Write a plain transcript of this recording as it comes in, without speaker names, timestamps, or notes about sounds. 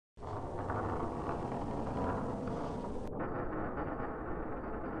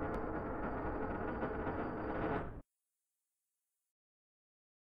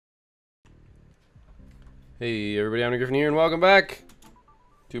Hey everybody, I'm Griffin here and welcome back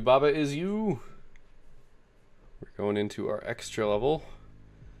to Baba Is You. We're going into our extra level.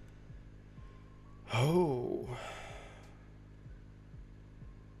 Oh.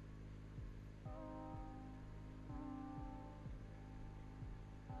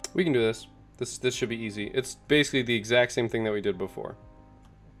 We can do this. This should be easy. It's basically the exact same thing that we did before.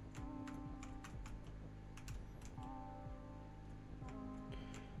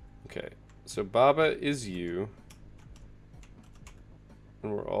 Okay, so Baba is you.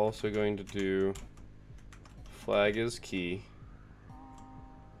 And we're also going to do flag is key.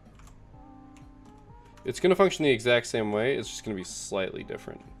 It's going to function the exact same way, it's just going to be slightly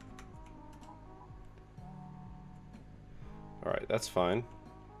different. Alright, that's fine.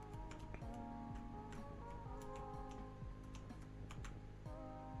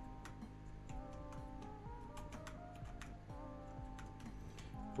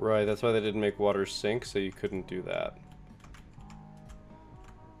 Right, that's why they didn't make water sink, so you couldn't do that.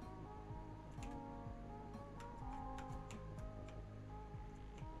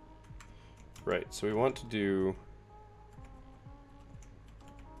 Right, so we want to do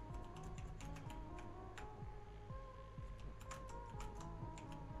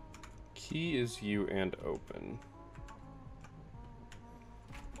key is you and open.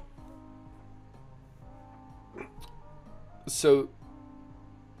 So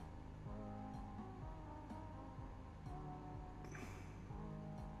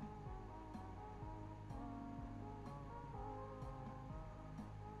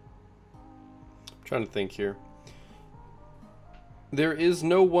trying to think here. There is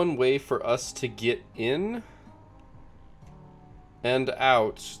no one way for us to get in and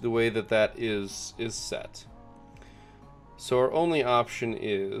out the way that that is set. So our only option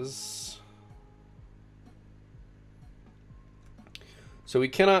is, so we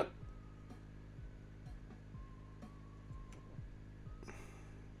cannot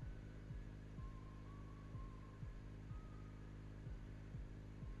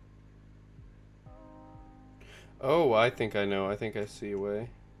Oh, I think I know. I think I see a way.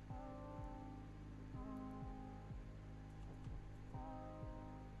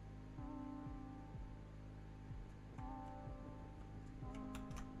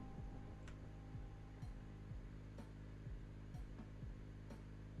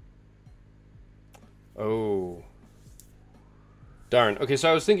 Oh. Darn. Okay, so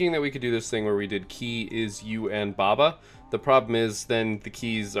I was thinking that we could do this thing where we did key is you and Baba. The problem is then the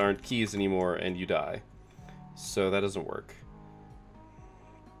keys aren't keys anymore and you die. So that doesn't work.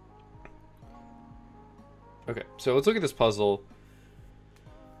 Okay, so let's look at this puzzle.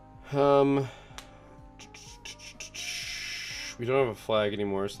 We don't have a flag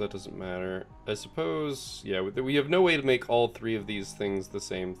anymore, so that doesn't matter. I suppose, yeah, we have no way to make all three of these things the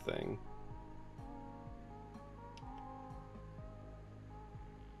same thing.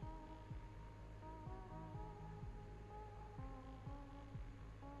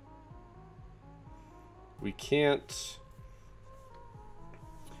 We can't.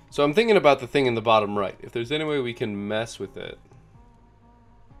 So I'm thinking about the thing in the bottom right. If there's any way we can mess with it.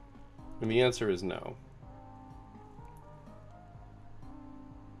 And the answer is no.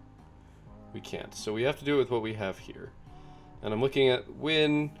 We can't. So we have to do it with what we have here. And I'm looking at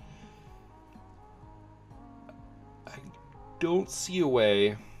win. I don't see a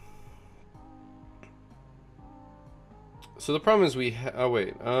way. So the problem is we oh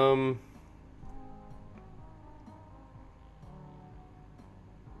wait,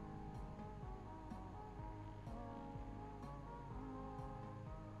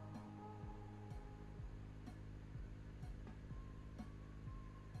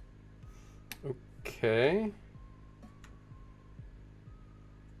 okay.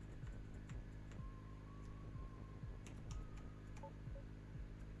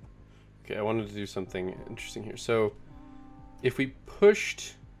 Okay, I wanted to do something interesting here. So, if we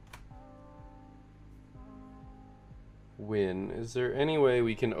pushed win, is there any way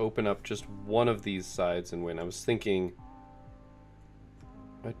we can open up just one of these sides and win? I was thinking,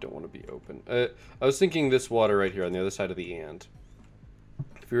 I don't want to be open. I was thinking this water right here on the other side of the and.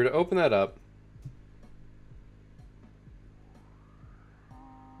 If we were to open that up,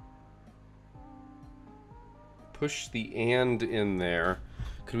 push the and in there,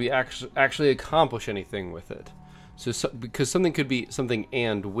 could we actually accomplish anything with it? So because something could be something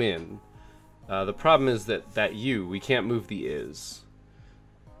and win. The problem is that we can't move the is.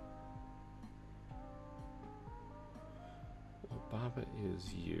 Baba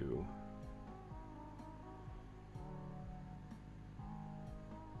is you.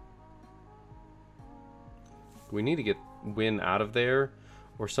 We need to get win out of there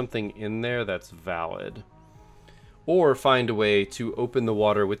or something in there that's valid. Or find a way to open the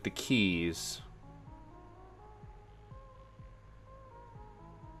water with the keys.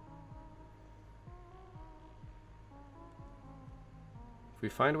 If we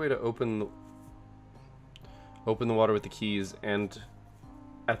find a way to open the water with the keys and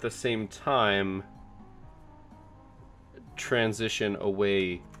at the same time transition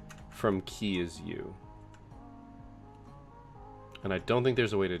away from key is you. And I don't think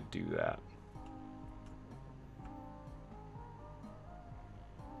there's a way to do that.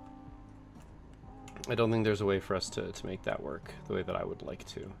 I don't think there's a way for us to make that work the way that I would like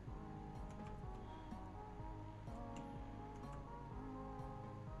to.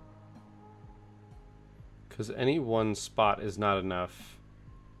 Because any one spot is not enough.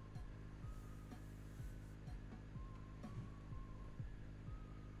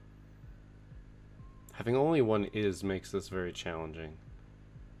 Having only one is makes this very challenging.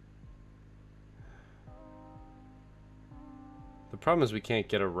 The problem is we can't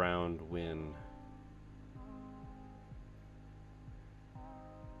get around win.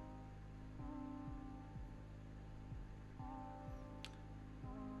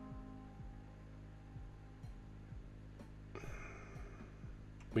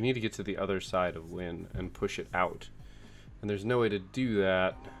 We need to get to the other side of win and push it out. And there's no way to do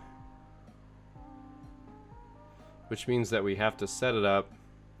that. Which means that we have to set it up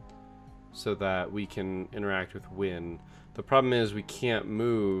so that we can interact with win. The problem is we can't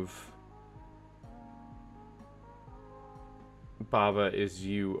move Baba is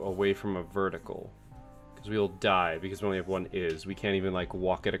you away from a vertical. Because we'll die because we only have one is. We can't even like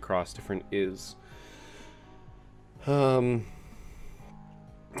walk it across different is.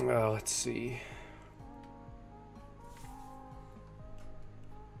 Well, let's see.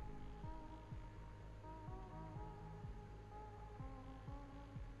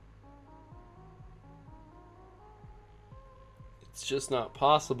 It's just not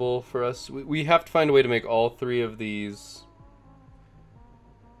possible for us. We have to find a way to make all three of these.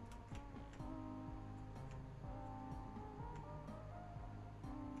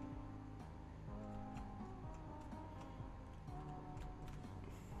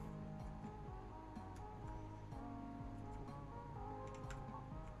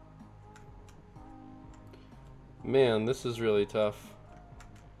 Man, this is really tough.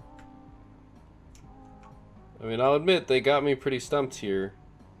 I mean, I'll admit they got me pretty stumped here.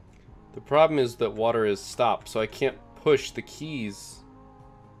 The problem is that water is stopped, so I can't push the keys.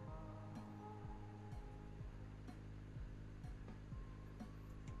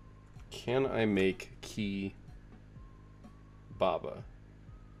 Can I make key Baba?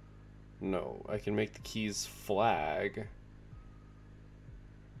 No, I can make the keys flag.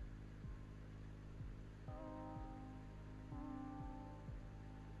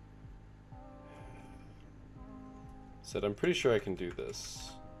 Said I'm pretty sure I can do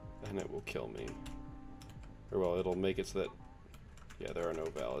this, and it will kill me. Or well, it'll make it so that, yeah, there are no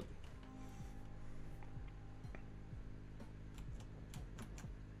valid.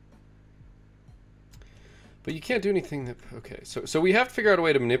 But you can't do anything that, okay, so we have to figure out a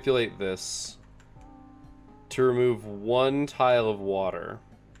way to manipulate this to remove one tile of water.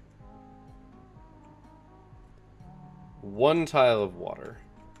 One tile of water.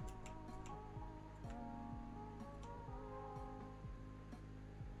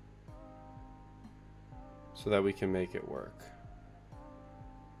 So that we can make it work.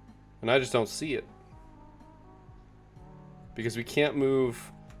 And I just don't see it. Because we can't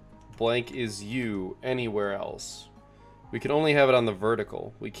move blank is you anywhere else. We can only have it on the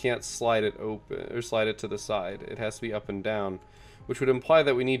vertical. We can't slide it open or slide it to the side. It has to be up and down, which would imply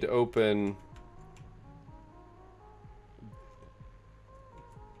that we need to open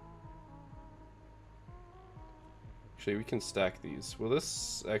actually, we can stack these. Will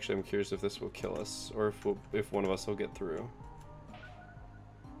this... Actually, I'm curious if this will kill us, or if one of us will get through.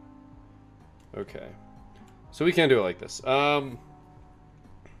 Okay. So we can't do it like this.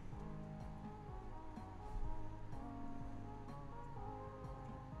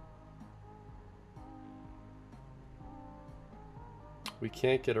 We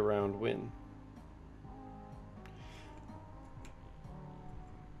can't get around win.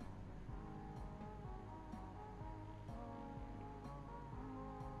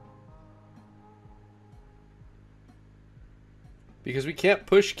 Because we can't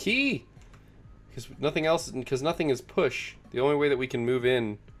push key. Because nothing else, because nothing is push. The only way that we can move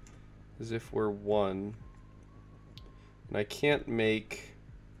in is if we're one. And I can't make...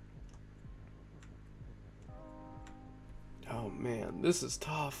 Oh man, this is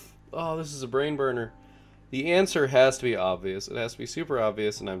tough. Oh, this is a brain burner. The answer has to be obvious. It has to be super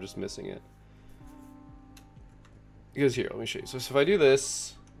obvious, and I'm just missing it. Because here, let me show you. So if I do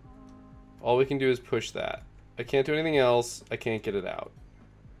this, all we can do is push that. I can't do anything else. I can't get it out.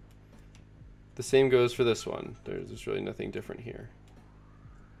 The same goes for this one. There's really nothing different here.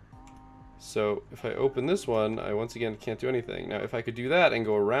 So if I open this one, I once again can't do anything. Now if I could do that and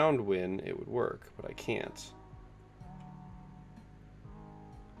go around Win, it would work, but I can't.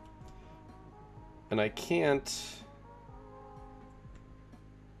 And I can't...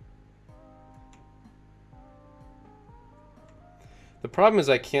 The problem is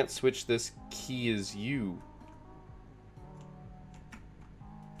I can't switch this key as you.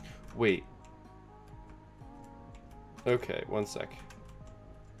 Wait. Okay, one sec.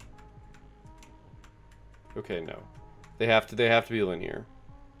 Okay, no. They have to be linear.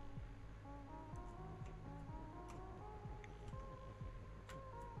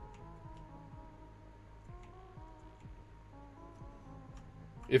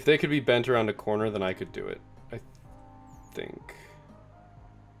 If they could be bent around a corner, then I could do it, I think.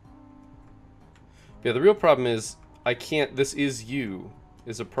 Yeah, the real problem is I can't, this is you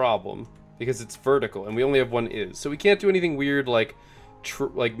is a problem because it's vertical and we only have one is. So we can't do anything weird like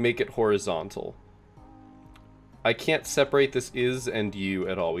make it horizontal. I can't separate this is and you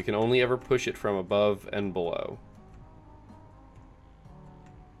at all. We can only ever push it from above and below.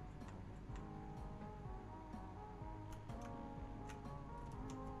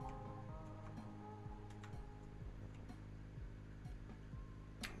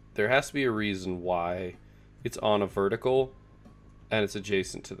 There has to be a reason why it's on a vertical and it's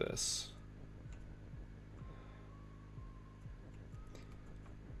adjacent to this.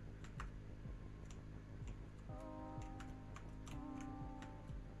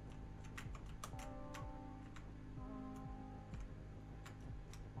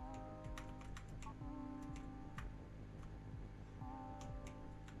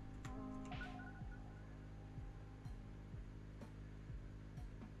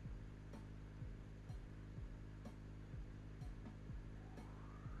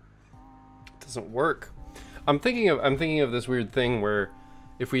 Doesn't work. I'm thinking of this weird thing where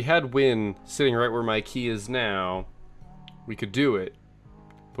if we had Win sitting right where my key is now, we could do it,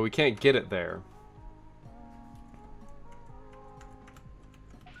 but we can't get it there.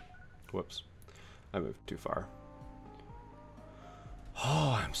 Whoops. I moved too far.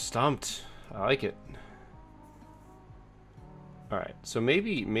 Oh, I'm stumped. I like it. Alright, so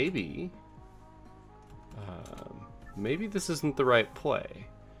maybe this isn't the right play.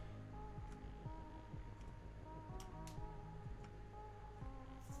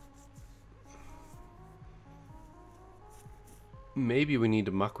 Maybe we need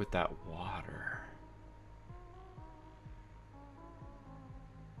to muck with that water.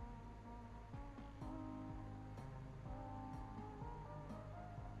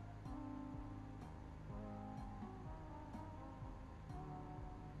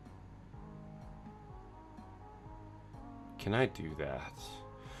 Can I do that?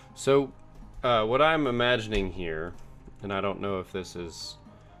 So, what I'm imagining here, and I don't know if this is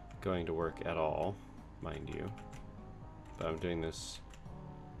going to work at all, mind you, but I'm doing this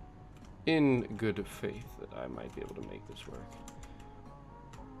in good faith that I might be able to make this work.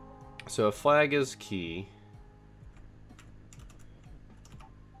 So a flag is key,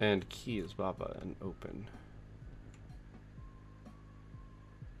 and key is Baba and open.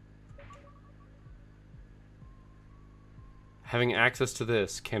 Having access to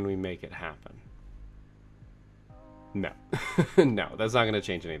this, can we make it happen? No. No, that's not going to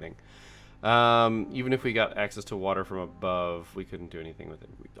change anything. Even if we got access to water from above, we couldn't do anything with it.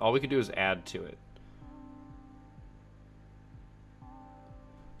 All we could do is add to it.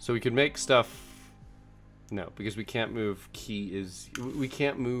 So we could make stuff... No, because we can't move we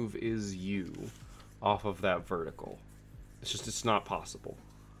can't move is you off of that vertical. It's not possible.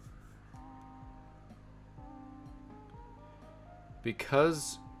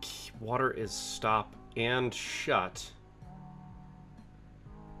 Because water is stop and shut,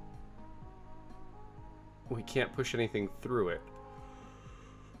 we can't push anything through it.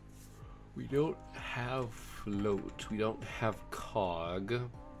 We don't have float. We don't have cog.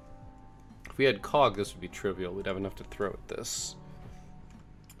 If we had cog, this would be trivial. We'd have enough to throw at this.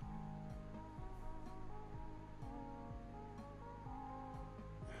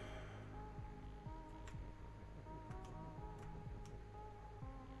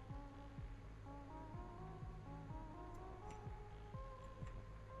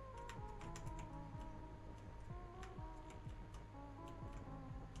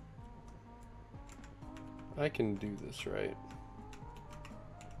 I can do this, right?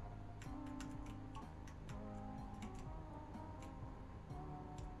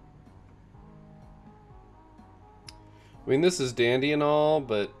 I mean, this is dandy and all,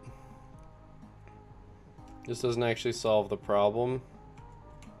 but this doesn't actually solve the problem.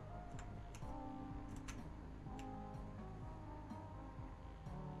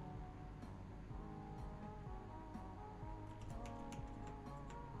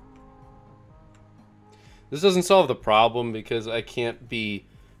 This doesn't solve the problem because I can't be...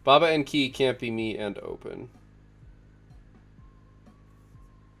 Baba and Key can't be me and open.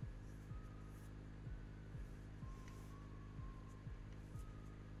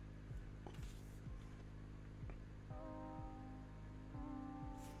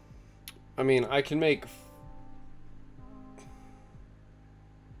 I mean, I can make...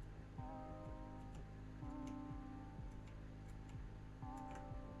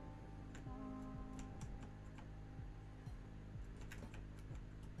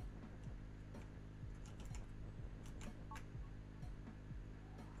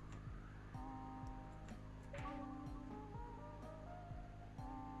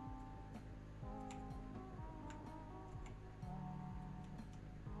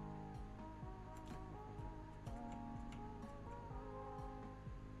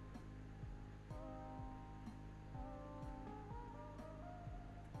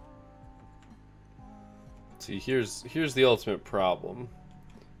 See, here's the ultimate problem.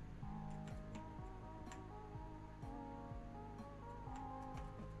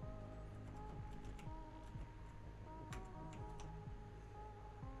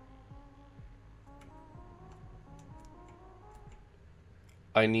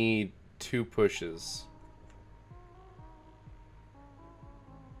 I need 2 pushes.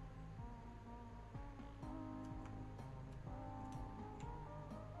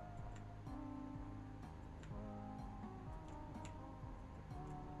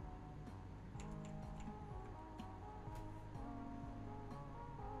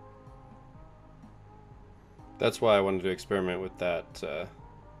 That's why I wanted to experiment with that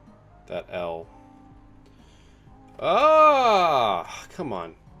that L. Ah, come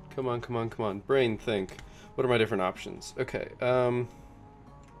on. Come on, come on, come on. Brain, think. What are my different options? Okay,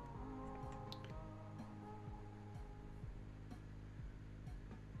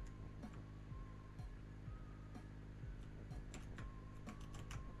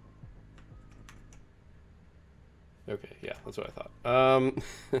 okay, yeah, that's what I thought.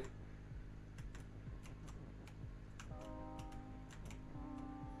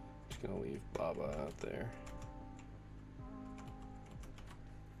 Just gonna leave Baba out there.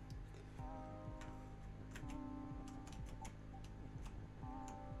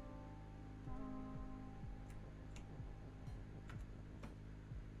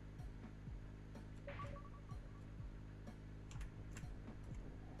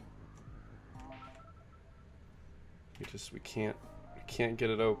 We can't get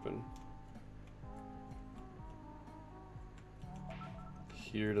it open.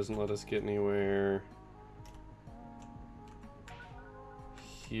 Here doesn't let us get anywhere.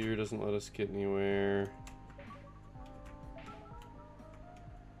 Here doesn't let us get anywhere.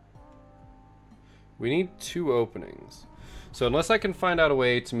 We need 2 openings. So unless I can find out a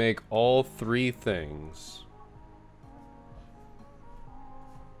way to make all 3 things.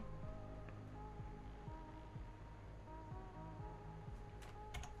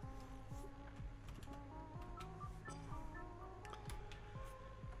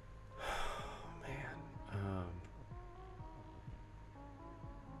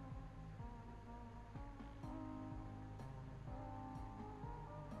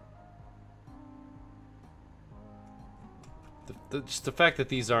 Just the fact that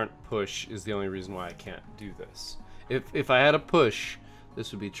these aren't push is the only reason why I can't do this. If I had a push,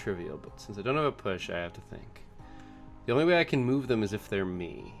 this would be trivial, but since I don't have a push, I have to think. The only way I can move them is if they're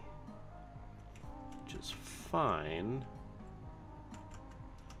me. Which is fine.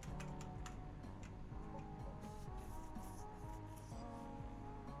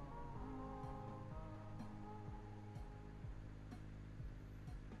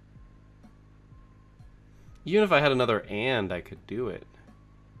 Even if I had another and, I could do it.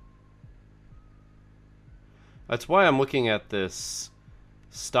 That's why I'm looking at this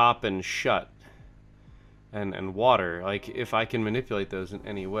stop and shut and water. Like, if I can manipulate those in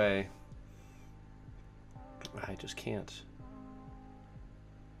any way. I just can't.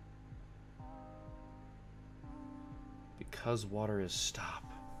 Because water is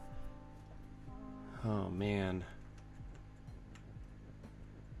stop. Oh, man.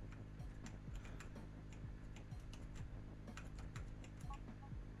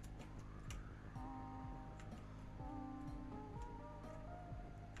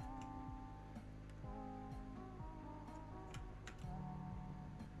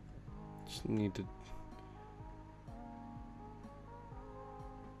 Just need to...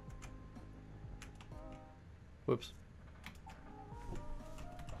 Whoops.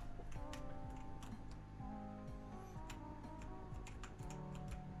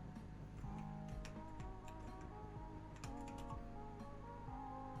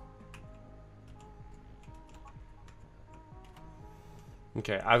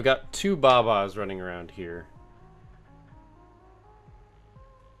 Okay, I've got 2 Babas running around here.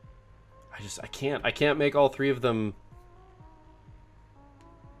 I can't make all 3 of them.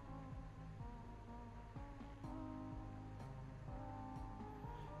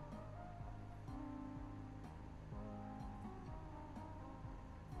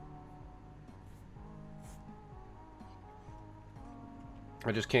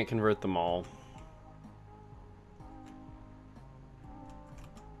 I just can't convert them all.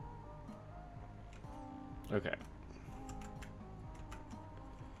 Okay.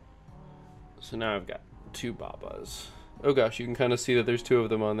 So now I've got 2 Babas. Oh gosh, you can kind of see that there's 2 of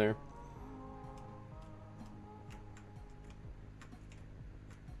them on there.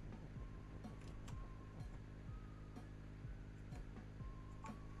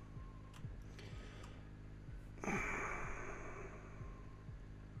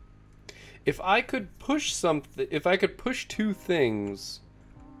 If I could push something, if I could push 2 things,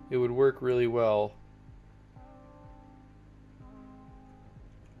 it would work really well.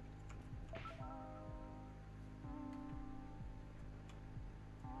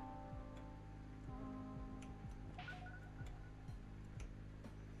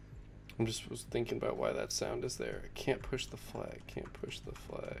 I'm just was thinking about why that sound is there. Can't push the flag. Can't push the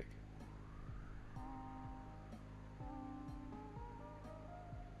flag.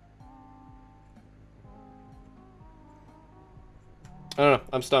 I don't know.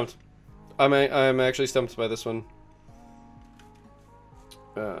 I'm stumped. I'm actually stumped by this one.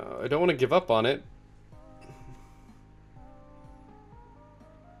 I don't want to give up on it.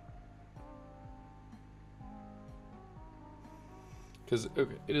 Because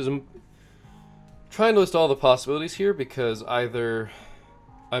okay, it is trying to list all the possibilities here because either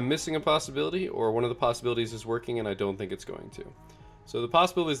I'm missing a possibility or one of the possibilities is working and I don't think it's going to. So the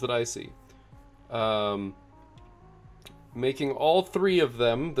possibilities that I see, making all 3 of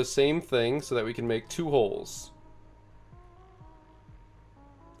them the same thing so that we can make 2 holes.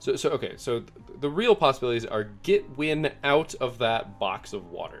 So okay, so the real possibilities are get Win out of that box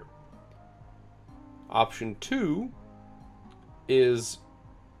of water. Option 2 is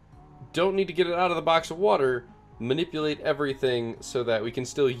don't need to get it out of the box of water, manipulate everything so that we can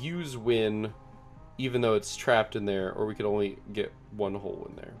still use Win even though it's trapped in there, or we could only get 1 hole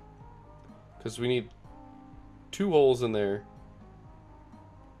in there. Because we need 2 holes in there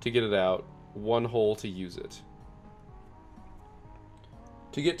to get it out, 1 hole to use it.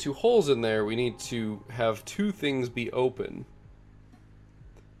 To get 2 holes in there, we need to have 2 things be open.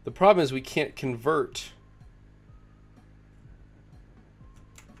 The problem is we can't convert.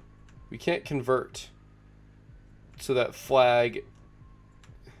 We can't convert so that flag.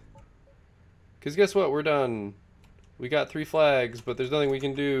 Because guess what? We're done. We got 3 flags, but there's nothing we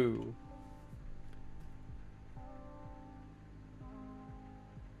can do.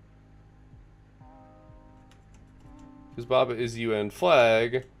 Because Baba is UN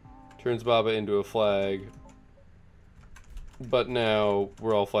flag, turns Baba into a flag. But now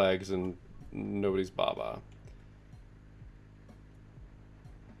we're all flags and nobody's Baba.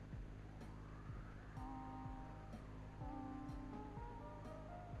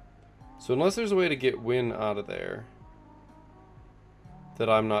 So unless there's a way to get Win out of there that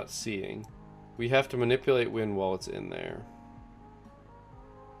I'm not seeing, we have to manipulate Win while it's in there.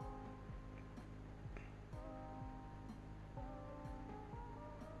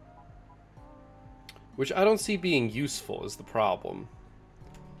 Which I don't see being useful is the problem.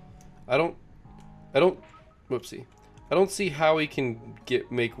 I don't whoopsie. I don't see how we can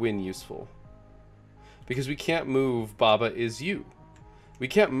make Win useful. Because we can't move Baba is you. We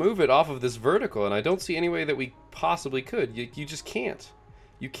can't move it off of this vertical, and I don't see any way that we possibly could. You just can't.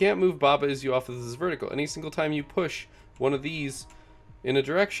 You can't move Baba is you off of this vertical. Any single time you push one of these in a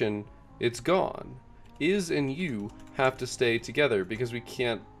direction, it's gone. Is and you have to stay together because we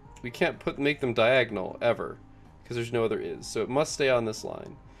can't make them diagonal ever because there's no other is. So it must stay on this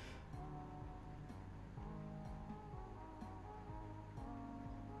line.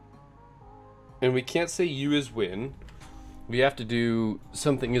 And we can't say you is Win. We have to do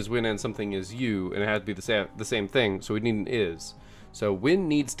something is Win and something is you, and it has to be the same thing, so we need an is. So Win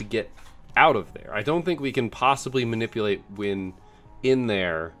needs to get out of there. I don't think we can possibly manipulate Win in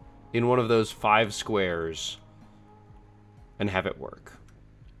there, in one of those 5 squares, and have it work.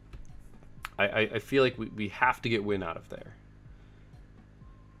 I feel like we have to get Win out of there.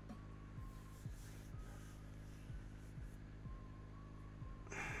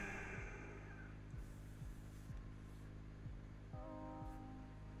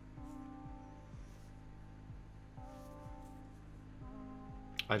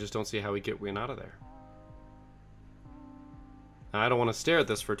 I just don't see how we get Win out of there. I don't want to stare at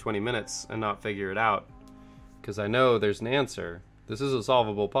this for 20 minutes and not figure it out, because I know there's an answer. This is a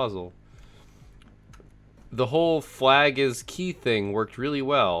solvable puzzle. The whole flag is key thing worked really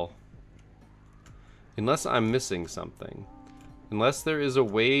well. Unless I'm missing something. Unless there is a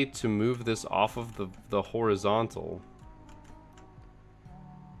way to move this off of the horizontal.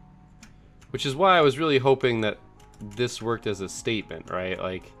 Which is why I was really hoping that this worked as a statement, right?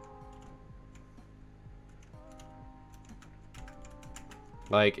 Like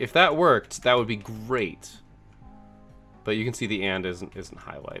if that worked, that would be great. But you can see the and isn't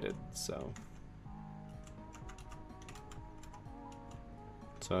highlighted, so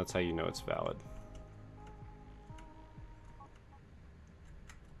that's how you know it's valid.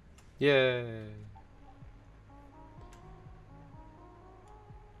 Yay.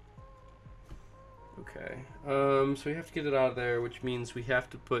 Okay. So we have to get it out of there, which means we have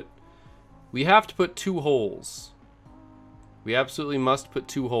to put 2 holes. We absolutely must put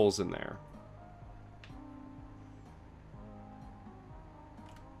 2 holes in there.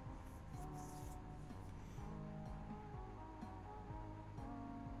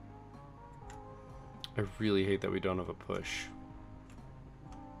 I really hate that we don't have a push.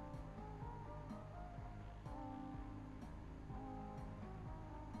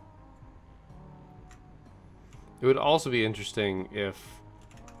 It would also be interesting if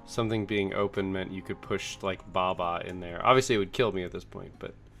something being open meant you could push like Baba in there. Obviously it would kill me at this point,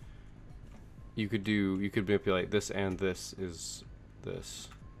 but you could manipulate this and this is this.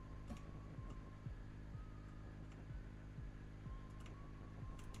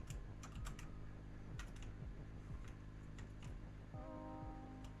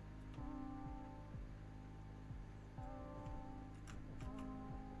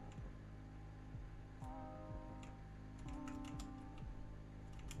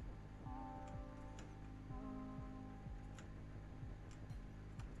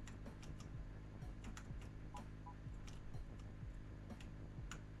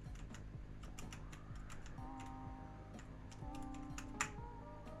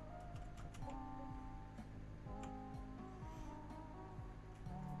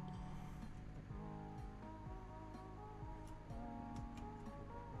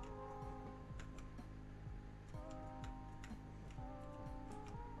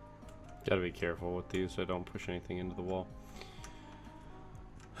 Gotta be careful with these so I don't push anything into the wall.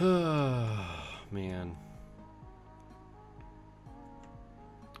 Man.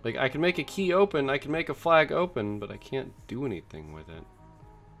 Like, I can make a key open, I can make a flag open, but I can't do anything with it.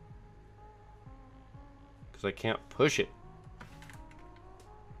 Because I can't push it.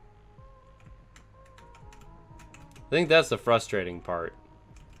 I think that's the frustrating part.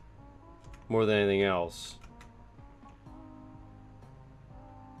 More than anything else.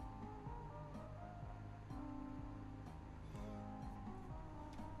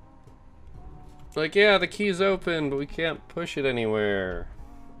 Like, yeah, the key's open, but we can't push it anywhere.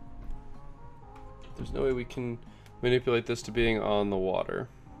 There's no way we can manipulate this to being on the water.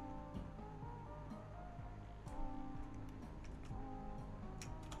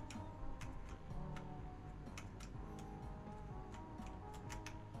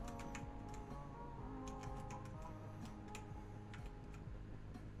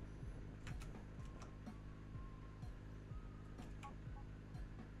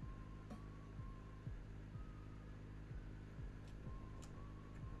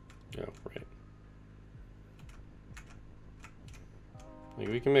 Yeah, right. Like,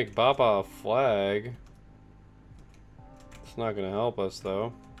 we can make Baba a flag. It's not gonna help us,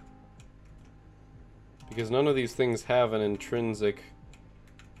 though. Because none of these things have an intrinsic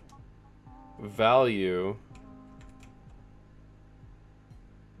value.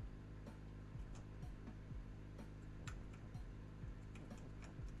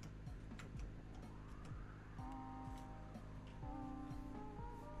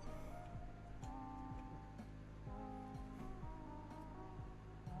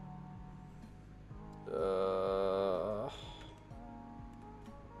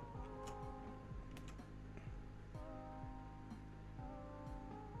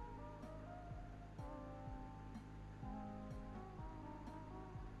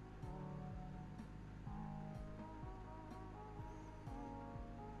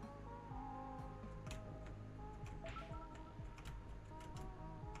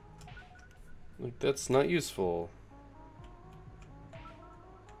 Like, that's not useful.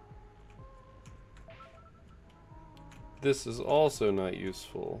 This is also not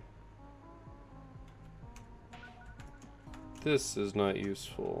useful. This is not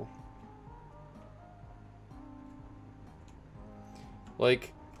useful.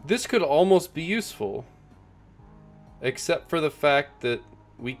 Like, This could almost be useful. Except for the fact that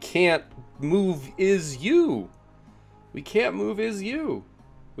we can't move is you. We can't move is you.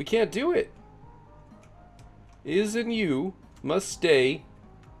 We can't do it. Is and you must stay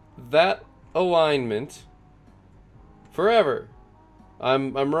that alignment forever.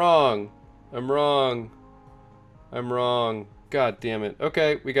 I'm wrong. I'm wrong. I'm wrong. God damn it.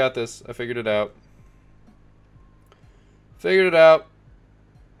 Okay, we got this. I figured it out. Figured it out.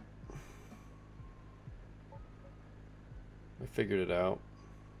 I figured it out.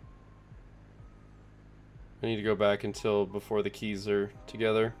 I need to go back until before the keys are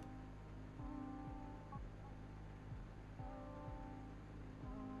together.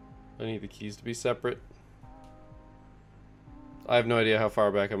 I need the keys to be separate. I have no idea how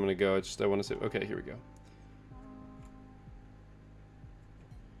far back I'm going to go. I want to say... Okay, here we go.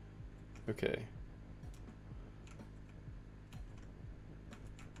 Okay.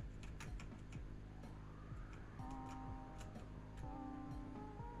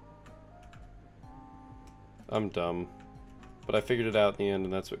 I'm dumb. But I figured it out in the end,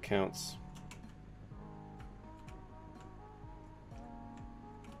 and that's what counts.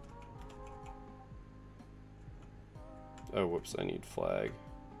 Oh, whoops, I need flag.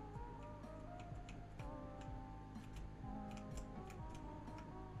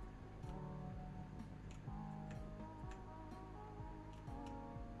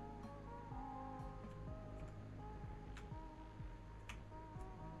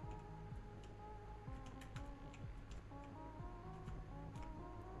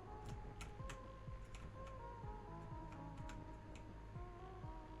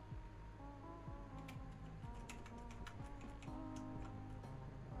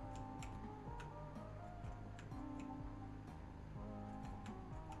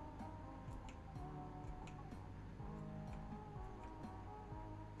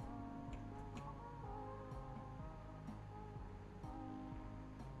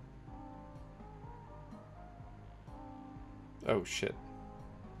 Oh, shit.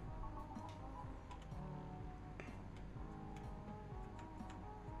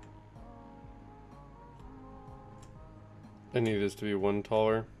 I need this to be one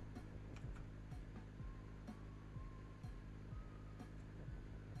taller.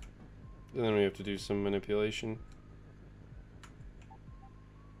 And then we have to do some manipulation.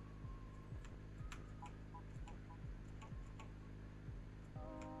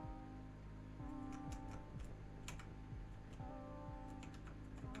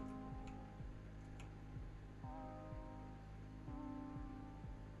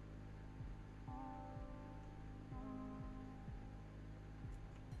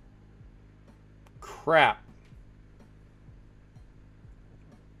 Crap.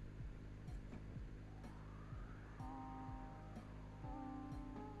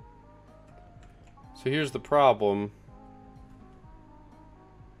 So here's the problem.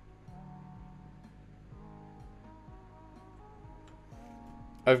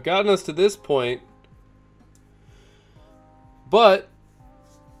 I've gotten us to this point, but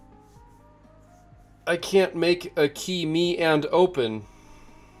I can't make a key me and open.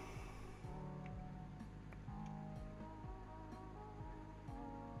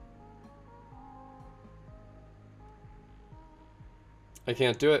 I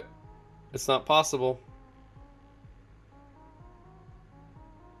can't do it. It's not possible.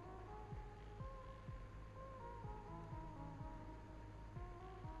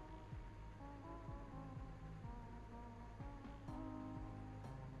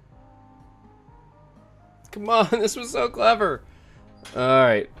 Come on, this was so clever. All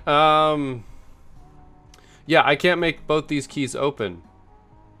right. Yeah, I can't make both these keys open.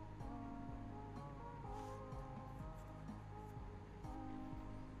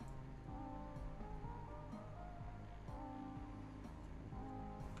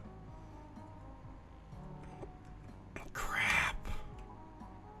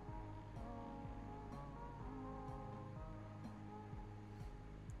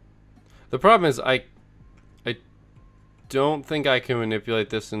 The problem is I don't think I can manipulate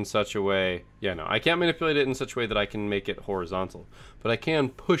this in such a way. Yeah, no, I can't manipulate it in such a way that I can make it horizontal. But I can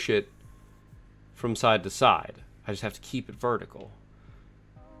push it from side to side. I just have to keep it vertical.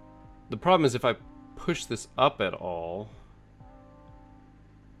 The problem is if I push this up at all...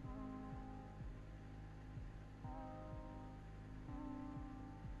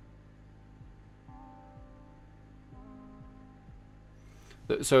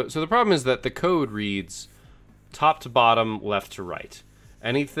 So the problem is that the code reads top to bottom, left to right.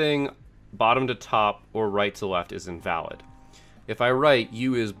 Anything bottom to top or right to left is invalid. If I write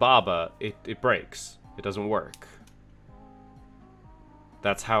you is Baba, it breaks. It doesn't work.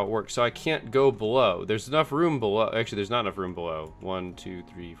 That's how it works. So I can't go below. There's enough room below. Actually, there's not enough room below. 1, 2,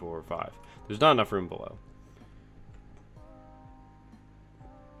 3, 4, 5. There's not enough room below.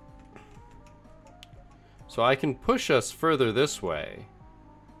 So I can push us further this way.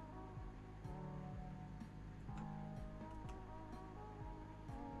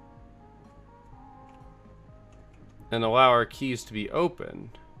 And allow our keys to be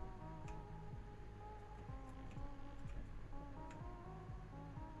open.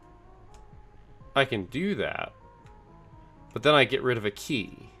 I can do that. But then I get rid of a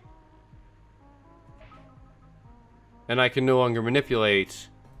key. And I can no longer manipulate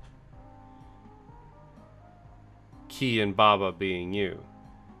Key and Baba being you.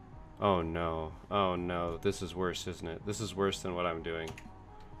 Oh no. Oh no. This is worse, isn't it? This is worse than what I'm doing.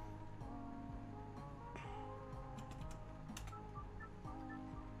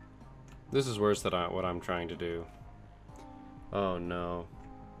 This is worse than what I'm trying to do. Oh no.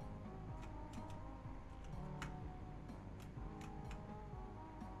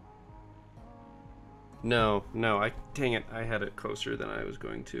 No, dang it, I had it closer than I was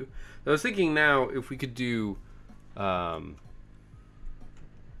going to. I was thinking now if we could do,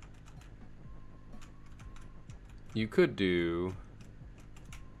 you could do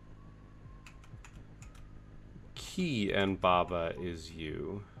Key and Baba is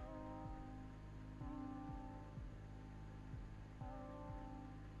you.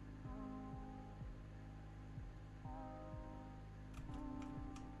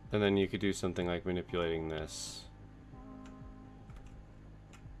 And then you could do something like manipulating this.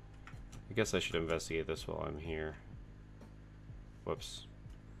 I guess I should investigate this while I'm here. Whoops.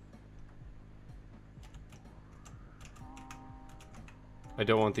 I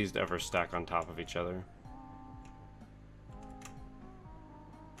don't want these to ever stack on top of each other.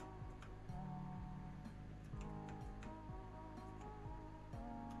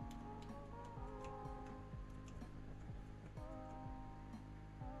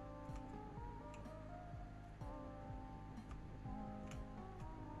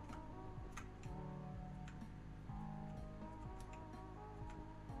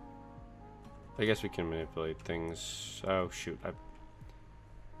 I guess we can manipulate things. Oh shoot.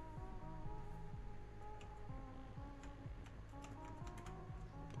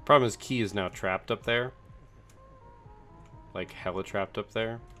 Problem is Key is now trapped up there. Like hella trapped up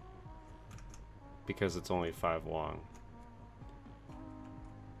there. Because it's only 5 long.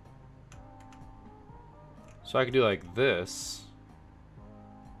 So I could do like this.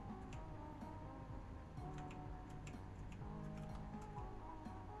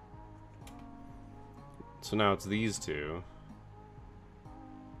 So now it's these two.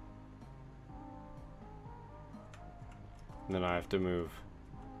 And then I have to move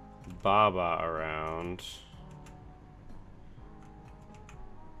Baba around.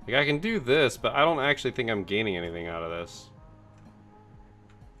 Like I can do this, but I don't actually think I'm gaining anything out of this.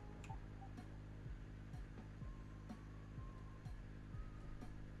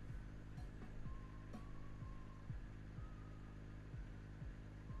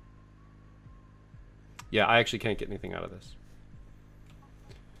 Yeah, I actually can't get anything out of this.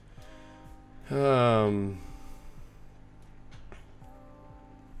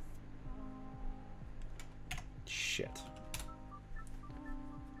 Shit.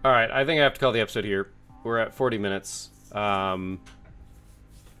 Alright, I think I have to call the episode here. We're at 40 minutes. I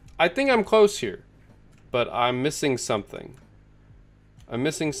think I'm close here. But I'm missing something. I'm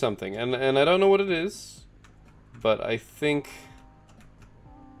missing something. And I don't know what it is. But I think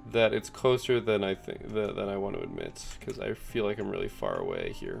that it's closer than I think than I want to admit, because I feel like I'm really far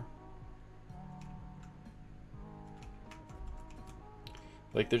away here.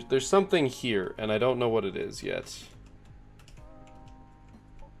 Like there's something here, and I don't know what it is yet.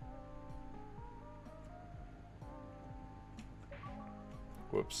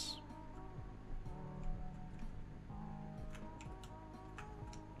 Whoops.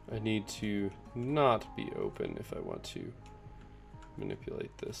 I need to not be open if I want to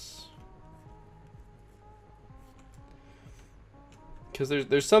manipulate this, because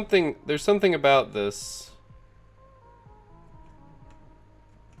there's something about this.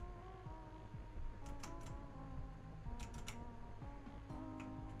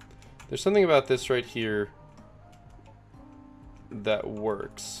 There's something about this right here that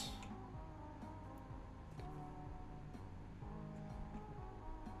works.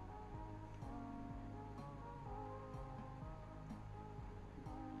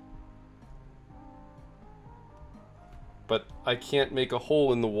 But I can't make a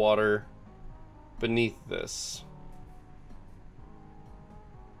hole in the water beneath this.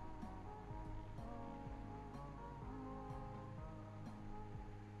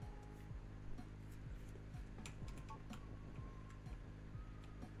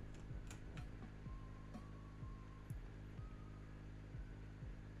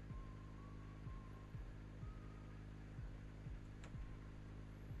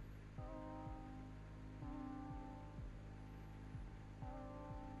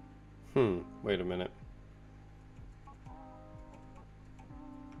 Wait a minute.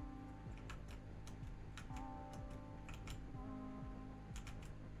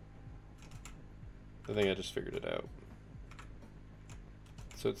 I think I just figured it out.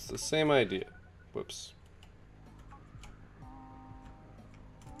 So it's the same idea. Whoops.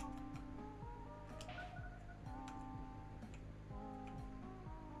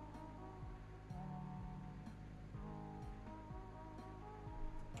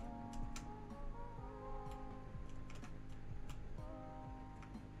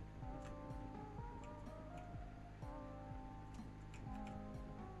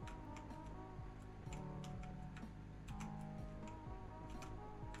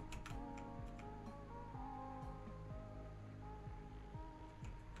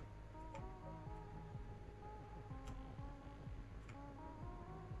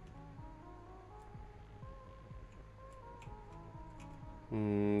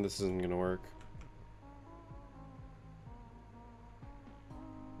 This isn't gonna work.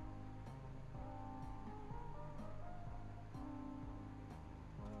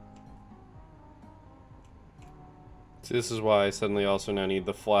 See, this is why I suddenly also now need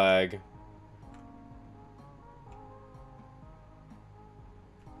the flag.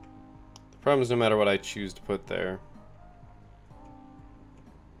 The problem is no matter what I choose to put there.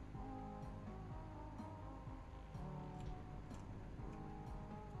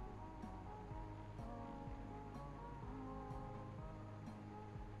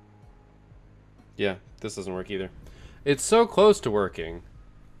 Yeah, this doesn't work either. It's so close to working.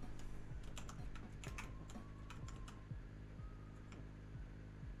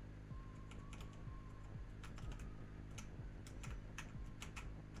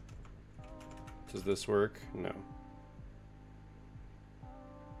 Does this work? No.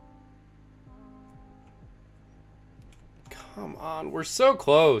 Come on, we're so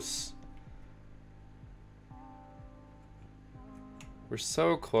close. We're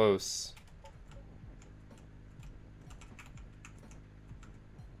so close.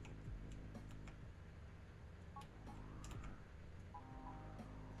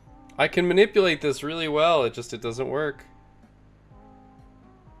 I can manipulate this really well, it doesn't work.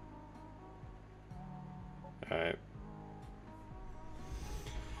 Alright.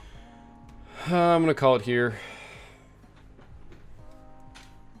 I'm gonna call it here.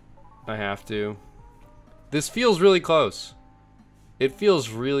 I have to. This feels really close. It feels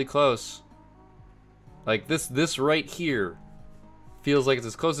really close. Like this right here feels like it's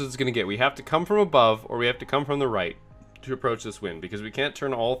as close as it's gonna get. We have to come from above or we have to come from the right to approach this wind, because we can't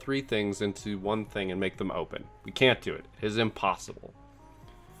turn all three things into one thing and make them open. We can't do it. It is impossible.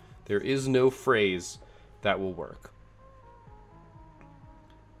 There is no phrase that will work.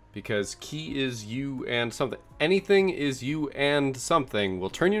 Because key is you and something. Anything is you and something will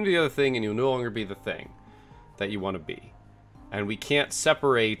turn you into the other thing and you'll no longer be the thing that you want to be. And we can't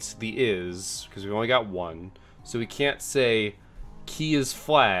separate the is, because we've only got one. So we can't say key is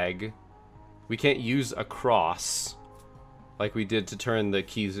flag. We can't use a cross like we did to turn the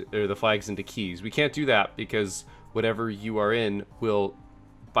keys or the flags into keys. We can't do that because whatever you are in will,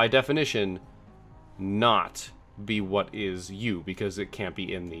 by definition, not be what is you, because it can't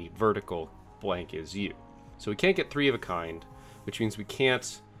be in the vertical blank is you. So we can't get three of a kind, which means we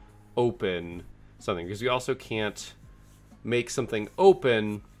can't open something, because we also can't make something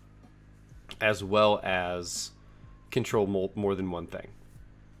open as well as control more than one thing.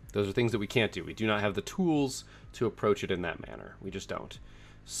 Those are things that we can't do. We do not have the tools to approach it in that manner. We just don't.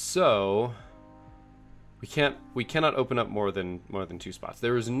 So we cannot open up more than two spots.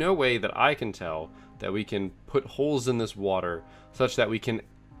 There is no way that I can tell that we can put holes in this water such that we can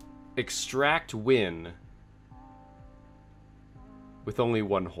extract win with only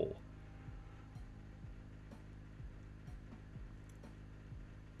one hole.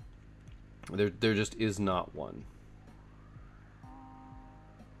 There just is not one.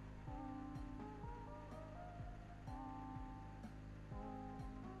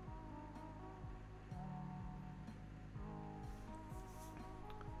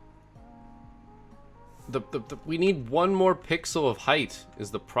 We need one more pixel of height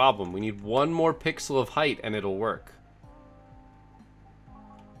is the problem. We need one more pixel of height and it'll work.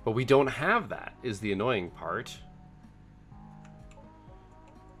 But we don't have that, is the annoying part.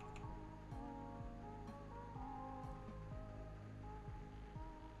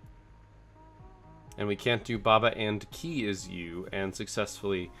 And we can't do Baba and key is you and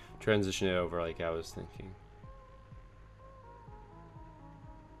successfully transition it over like I was thinking.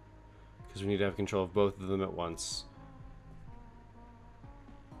 Because we need to have control of both of them at once.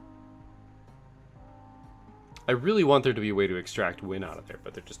 I really want there to be a way to extract wind out of there,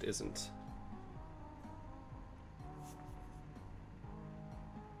 but there just isn't.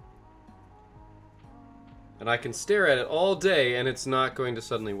 And I can stare at it all day, and it's not going to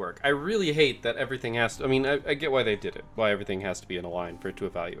suddenly work. I really hate that everything has to... I mean, I get why they did it, why everything has to be in a line for it to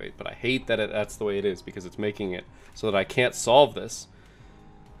evaluate, but I hate that that's the way it is, because it's making it so that I can't solve this.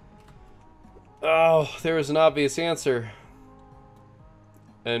 Oh, there is an obvious answer.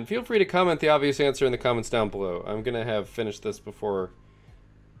 And feel free to comment the obvious answer in the comments down below. I'm going to have finished this before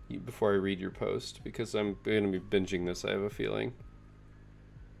I read your post, because I'm going to be binging this, I have a feeling.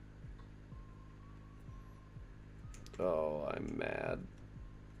 Oh, I'm mad.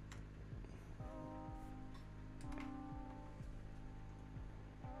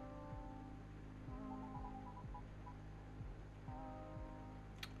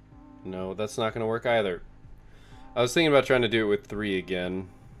 No, that's not going to work either. I was thinking about trying to do it with 3 again.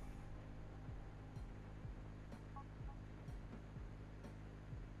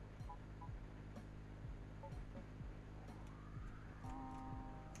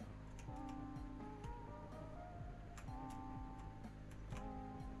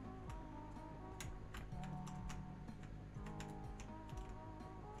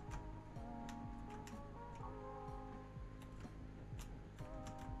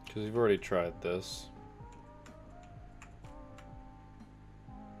 Because you've already tried this.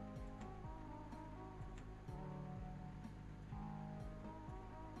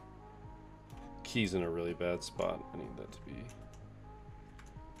 Key's in a really bad spot. I need that to be...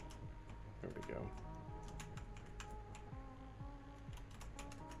 There we go.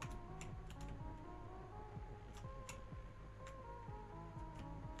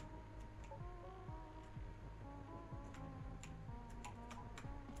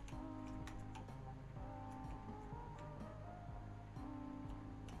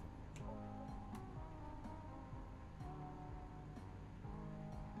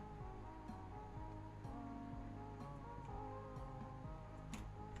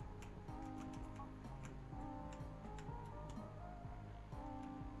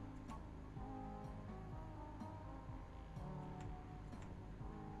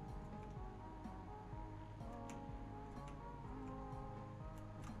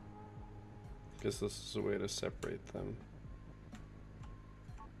 Guess this is a way to separate them.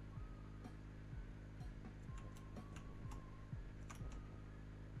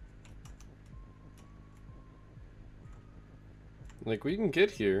 Like, we can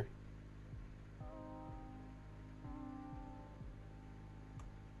get here.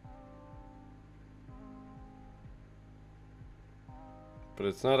 But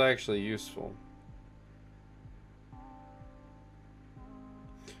it's not actually useful.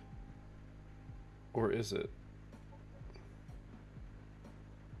 Or is it?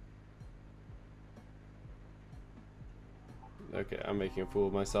 Okay, I'm making a fool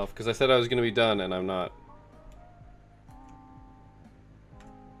of myself because I said I was going to be done and I'm not.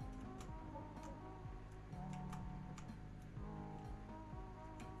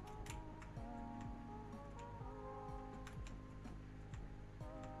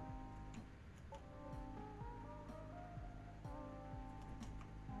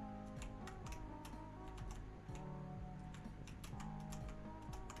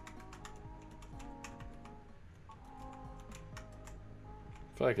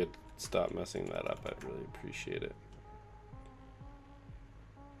 If I could stop messing that up, I'd really appreciate it.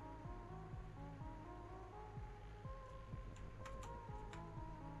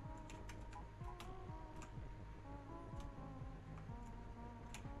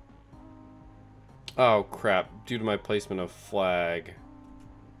 Oh crap, due to my placement of flag.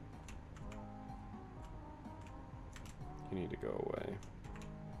 You need to go away.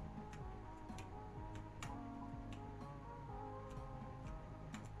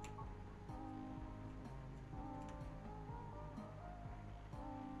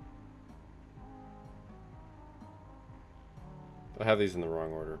 I have these in the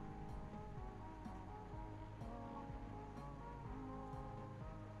wrong order.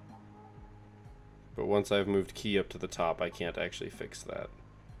 But once I've moved key up to the top, I can't actually fix that.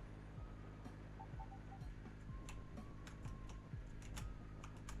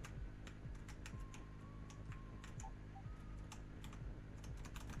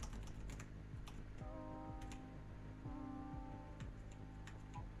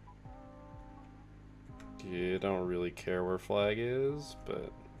 Yeah, I don't really care where flag is,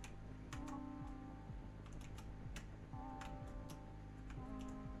 but...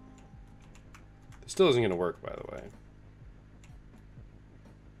 It still isn't going to work, by the way.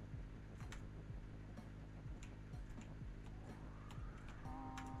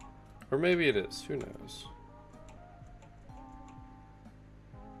 Or maybe it is, who knows?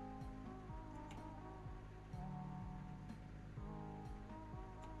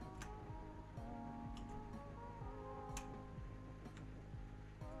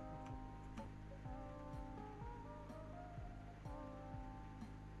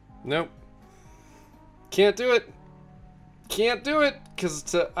 Nope. Can't do it. Can't do it,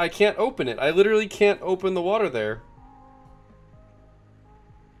 because I can't open it. I literally can't open the water there.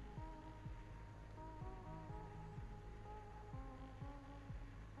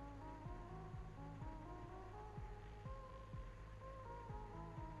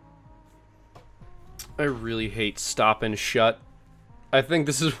 I really hate stop and shut. I think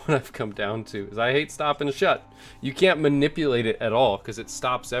this is what I've come down to, is I hate stop and shut. You can't manipulate it at all, because it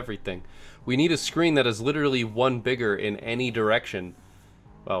stops everything. We need a screen that is literally one bigger in any direction.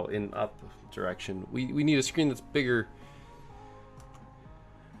 Well, in up direction. We need a screen that's bigger.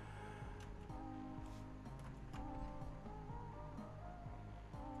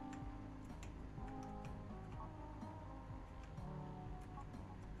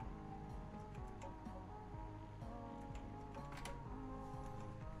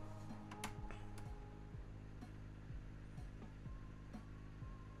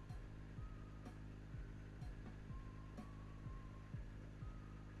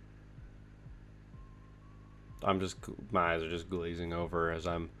 My eyes are just glazing over as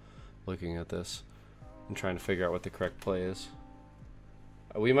I'm looking at this and trying to figure out what the correct play is.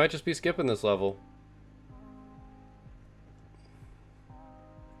 We might just be skipping this level.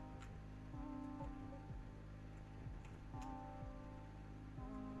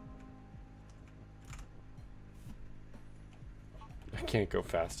 I can't go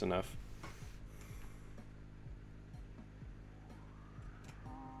fast enough.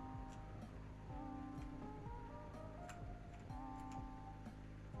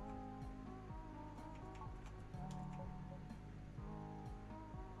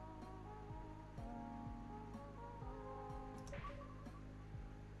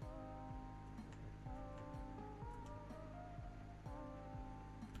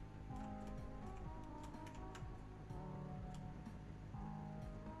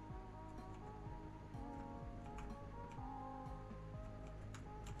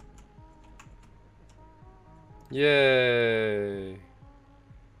 Yay. I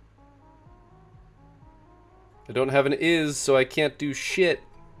don't have an is, so I can't do shit.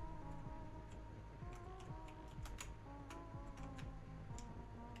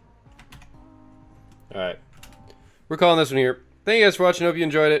 Alright. We're calling this one here. Thank you guys for watching. Hope you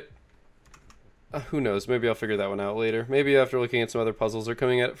enjoyed it. Who knows? Maybe I'll figure that one out later. Maybe after looking at some other puzzles or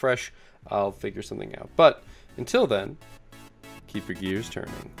coming at it fresh, I'll figure something out. But until then, keep your gears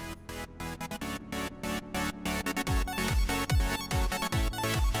turning.